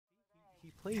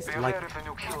He plays like.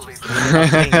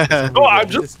 No, I'm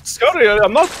just scouting.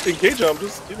 I'm not engaging. I'm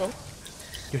just, you know.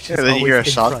 You're just then you hear a always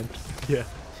in shot. front. Yeah.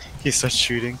 He starts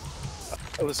shooting.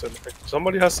 Listen,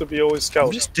 somebody has to be always I'm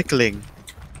scout. just tickling.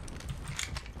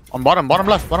 On bottom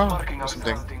left, bottom or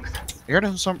something. I heard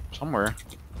him somewhere.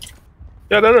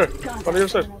 Yeah, there. On the other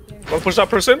side. Wanna push that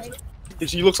person?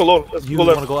 He looks alone. Let's You go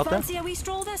wanna left. go up there?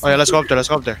 Oh yeah, let's go up there.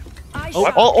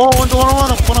 What?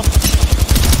 One up.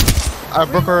 I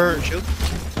broke her shield.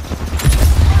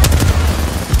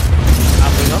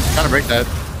 I'm going up. Trying to break that.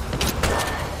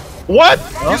 What?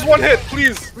 He's one hit,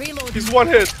 please. He's one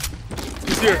hit.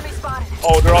 He's here.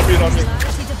 Oh, they're all being on me.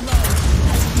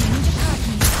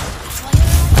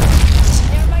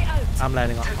 I'm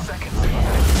landing on. What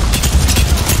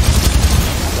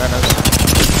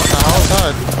the hell is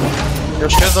that? Your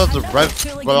shield's out the red.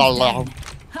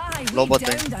 Low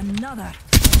button. Kill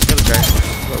the guy.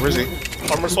 Where is he?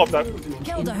 Armor swap that.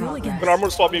 Can armor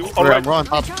swap me? Wait, Alright. I'm on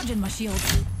top. You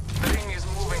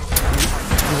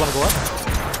wanna go up?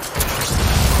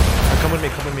 Come with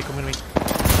me.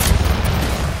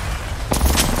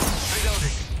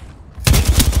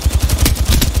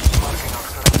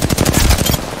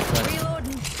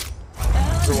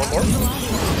 Is there one more?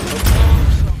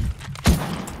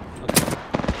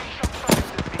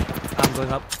 I'm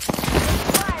going up.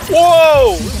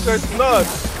 Whoa! This guy's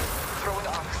nuts.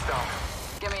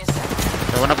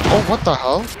 I went up. Oh, what the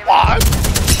hell? What?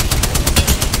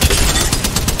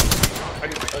 I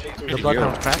need The to blood heal.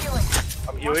 count crack.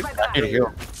 I'm healing. I need to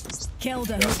heal.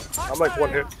 I'm like one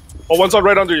hit. Oh, one's on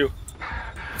right under you.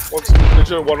 One's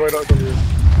legit, one right under you.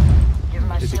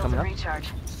 Is he coming up?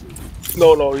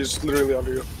 No, he's literally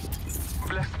under you.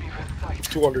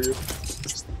 Two under you.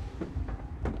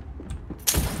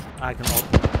 I can ult.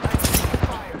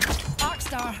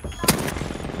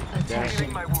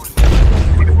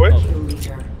 Wait.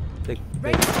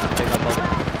 They got bubble.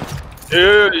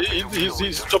 Yeah,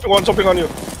 he's jumping on you.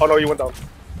 Oh no, he went down.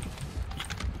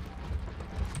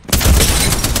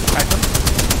 Crack them.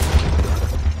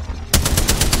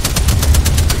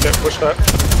 Can't push that.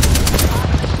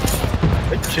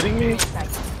 Are you kidding me?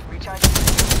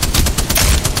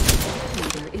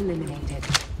 Eliminated.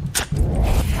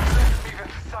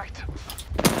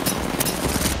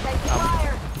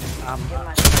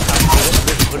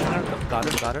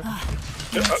 Got her.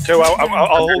 Yeah, okay, well,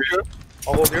 I'll hold here.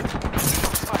 I'll hold here.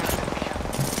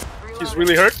 He's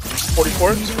really hurt.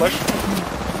 44, he's flesh.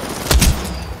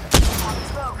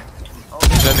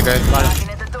 Is the guy?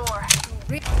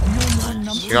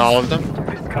 You got all of them?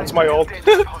 That's my ult.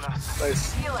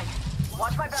 Nice.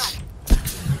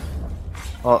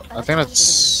 Oh, I think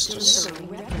that's just...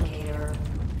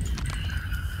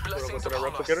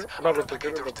 Replicator? Not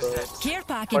replicator, but Care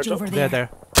package over They're there.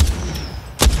 there.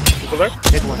 people there?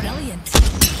 Hit one. Brilliant. I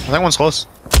think one's close.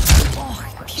 Oh,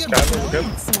 pure Scan them again.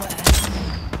 brilliant, so it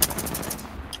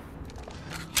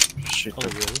is. Shit. Oh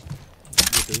really?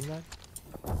 You're doing that?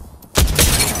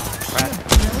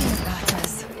 Brilliant that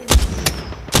is.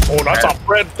 Oh,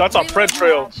 that's a Fred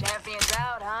trail. Champions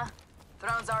out, huh?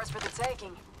 Throne's ours for the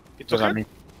taking. He What took does that it? mean?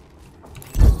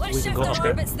 Let's We can shift go our up there.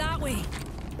 orbits that way.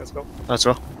 Let's go. Let's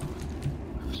go.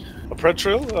 A Pred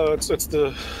trail? It's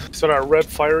that red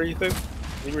fiery thing.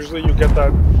 Usually you get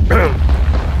that.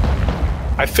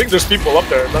 I think there's people up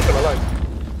there, not gonna lie.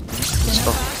 Let's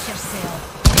go. Crash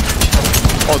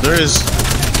yourself. Oh, there is.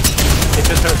 Hit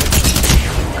this turret.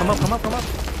 Come up. There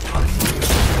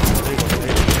you go.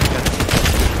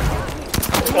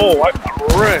 Oh, I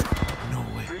ran. No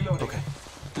way. Okay.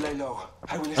 Lay low. I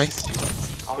will Nice. assist you.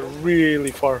 They're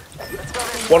really far.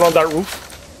 One on that roof.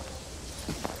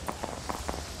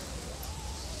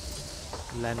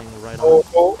 Landing right on.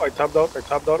 Oh, I tapped out. I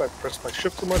pressed my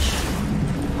shift too much.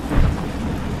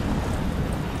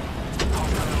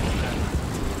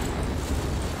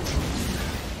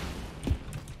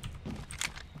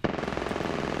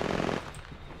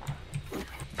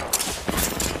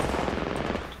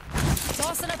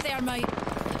 Tossing it there, mate.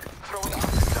 Throwing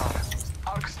Arcstar.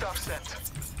 Arcstar sent.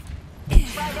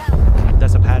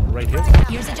 There's a pad right here.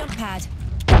 Here's a jump pad.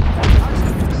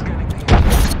 Scanning the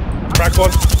area. Crack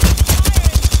one.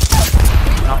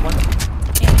 Not one.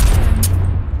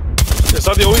 Is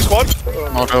that the only squad?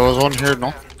 Oh, there was one here,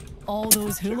 no? All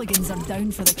those hooligans are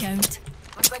down for the count.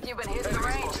 Looks like you've been hitting the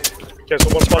range. Okay, so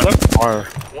one squad left. Or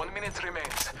 1 minute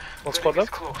remains. One squad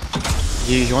left. Close.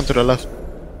 he went to the left.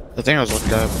 I think it was one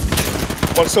guy.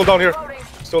 One still down here.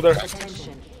 Still there.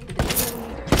 Attention.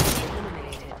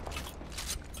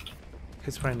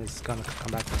 His friend is gonna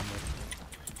come back to him.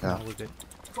 But Yeah. no, we're good.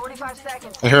 45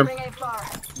 seconds. I hear him. Moving ain't far.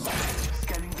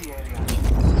 Scanning the area.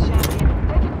 Champion.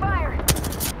 Taking fire.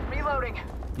 Reloading.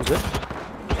 You good?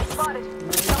 spotted.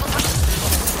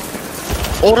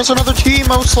 Oh, there's another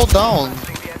team. I was slowed down.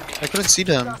 I couldn't see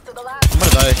them. Just to the left. I'm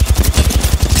gonna die.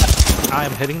 I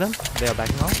am hitting them. They are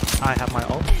backing off. I have my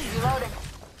ult. Reloading.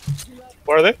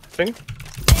 Where are they? Thing?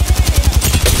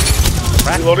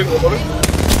 Crack. Reloading, reloading.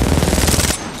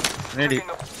 Nearly.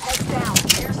 Heads down.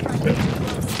 Airstrike.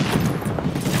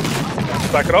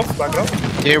 Back it up, back it up.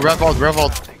 Yeah, rev out.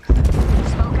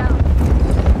 Smoke out.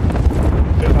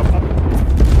 Yeah,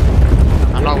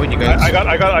 I'm not winning, guys. I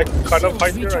kind of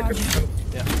hide here. I can.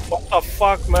 Yeah. What the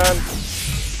fuck, man?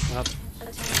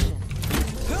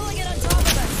 Hooligan on top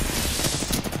of us.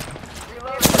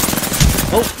 Reloading.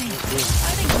 Oh,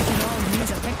 I think we can all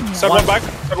use a pick-me-up. Set one back.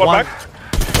 Set one back.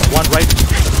 one right.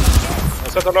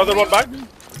 Set another one back.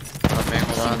 Okay,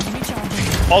 hold on.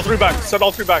 Recharging. All three back. Set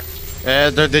all three back.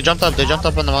 They jumped up. They jumped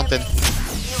up on the mountain.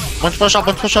 One push up.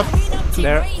 Clean up team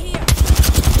There. right here.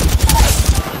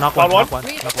 Knock Down one. one. Knock one.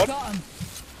 We've Knock got one. him.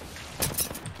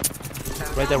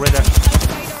 Right there. Right there.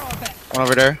 Outsider orbit. One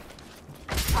over there.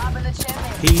 Pop in the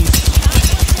chimney. He's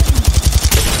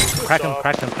Good crack him. job.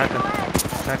 Crack him. Crack him.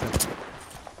 Crack him.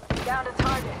 Down to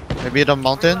target. Maybe the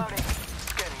mountain. Reloading.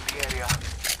 Scanning the area.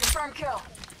 Confirm kill.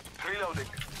 Reloading.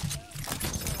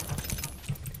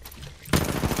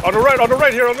 On the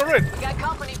right here, on the right. We got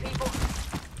company, people.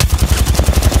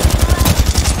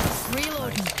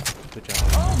 Reloading. Good job.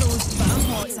 All those spam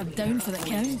bots are down for the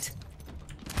count.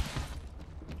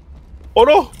 Oh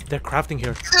no! They're crafting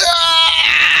here.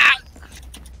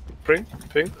 Ping,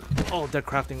 ping, Oh, they're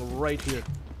crafting right here.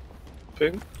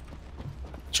 ping.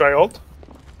 Try ult.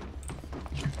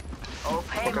 Oh,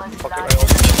 painless. Fucking Not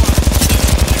ult.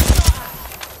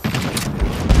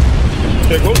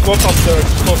 Okay, go top there.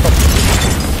 Just go top.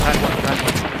 Crack one. Crack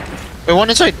one. Wait, one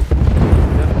inside.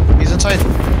 He's inside.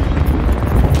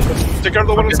 Take care of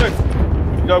the one inside.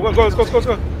 Yeah,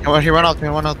 go. He ran out.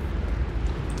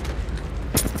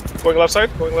 Going left side,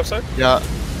 going left side. Yeah,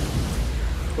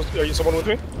 Are you someone with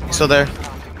me? he's still there.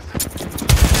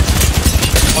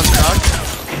 One's cracked.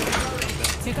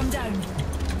 Take him down.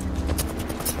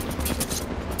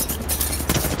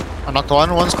 I knocked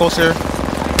one. One's closer.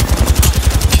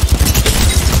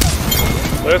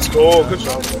 Let's go, good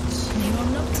job. Name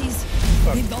them nupties.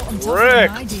 They got on top of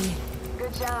Wrecked. my day.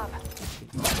 Good job.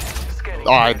 Scanning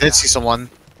Oh, I did see someone.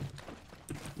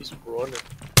 He's running.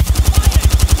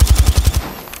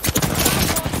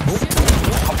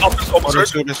 Up is almost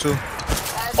hurt. There's two.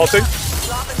 Heads Ulting. up.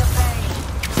 Dropping the pain.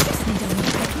 Just need a little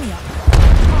pick-me-up.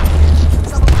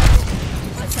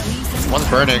 That's how easy One's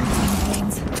burning.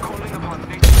 things. calling upon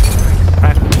nature.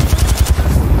 Crack.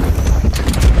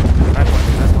 Crack one.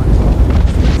 Crack one.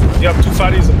 You have two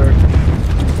fatties in there.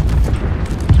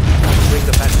 Bring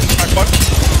the package. Back one.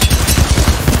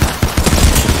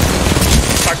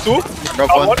 Back two. Broke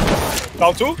Down one. one.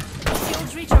 Down two.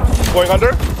 Shields recharging. Going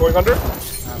under. Going under.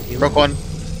 Broke one.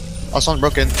 Oh, someone's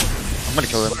broken. I'm gonna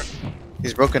kill him.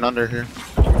 He's broken under here.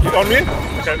 You on me?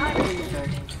 Okay.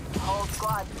 Whole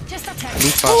squad. Just a tick.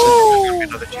 Loot fast.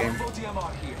 Another team.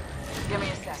 DMR here. Give me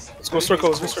a sec. Let's go circle.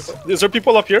 Let's go circle. Is there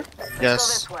people up here? Go Yes.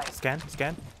 this way. Scan.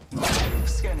 Scan.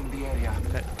 Scanning the area.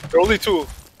 Okay. There are only two.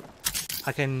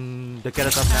 I can get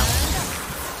us up now.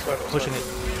 Pushing it.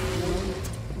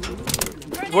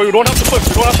 Well, you don't have to push.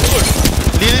 You don't have to push.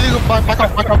 Lily, back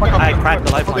up. I cracked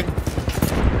the lifeline.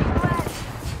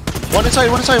 One inside.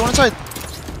 You gotta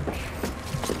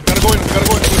go in. Let's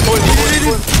go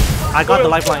in. I got the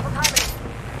lifeline.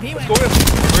 He went. Go in.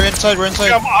 We're inside.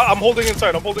 Okay, I'm holding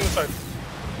inside.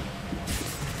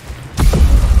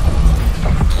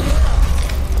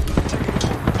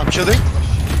 I'm shielding.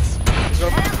 He's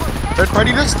gonna- Third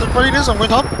party this. I'm going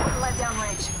top. Let down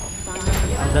range.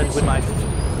 I'm done with my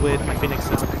Phoenix.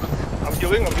 I'm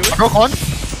healing. I broke one.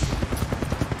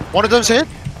 One of them's hit.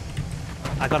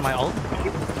 I got my ult.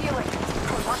 Healing.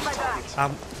 Watch my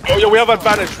back. Oh yeah, we have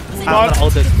advantage. Do I'm not. gonna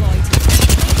ult it.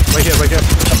 Deployed. Right here.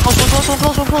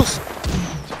 Close.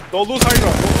 Don't lose high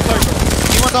ground.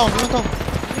 He went down. Reloading.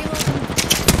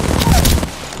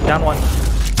 Down one.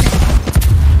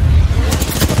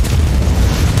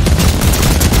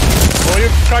 Go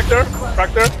in. Crack there.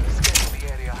 Scanning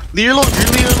the area. Leave your load.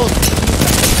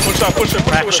 Push that. Push it.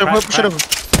 Crack, Push Push it. crack. him.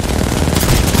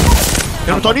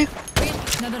 Hit him, Tony.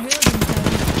 Another hooligan down.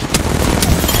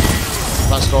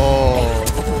 Let's go.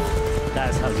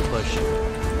 That's how you push.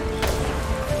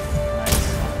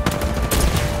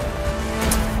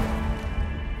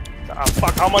 Ah,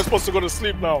 fuck. How am I supposed to go to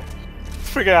sleep now?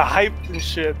 Freaking hyped and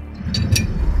shit.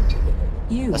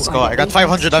 Let's go. I got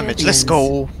 500 damage. Let's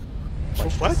go.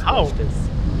 What? How? Watch this.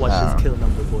 Watch this kill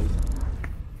number, boys.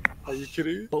 Are you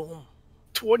kidding? Boom.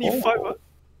 25.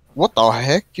 What the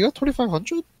heck? You got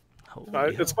 2500?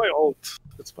 Holy It's hell. my ult.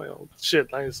 It's my ult.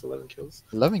 Shit, nice, 11 kills.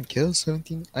 11 kills,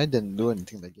 17. I didn't do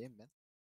anything that game, man.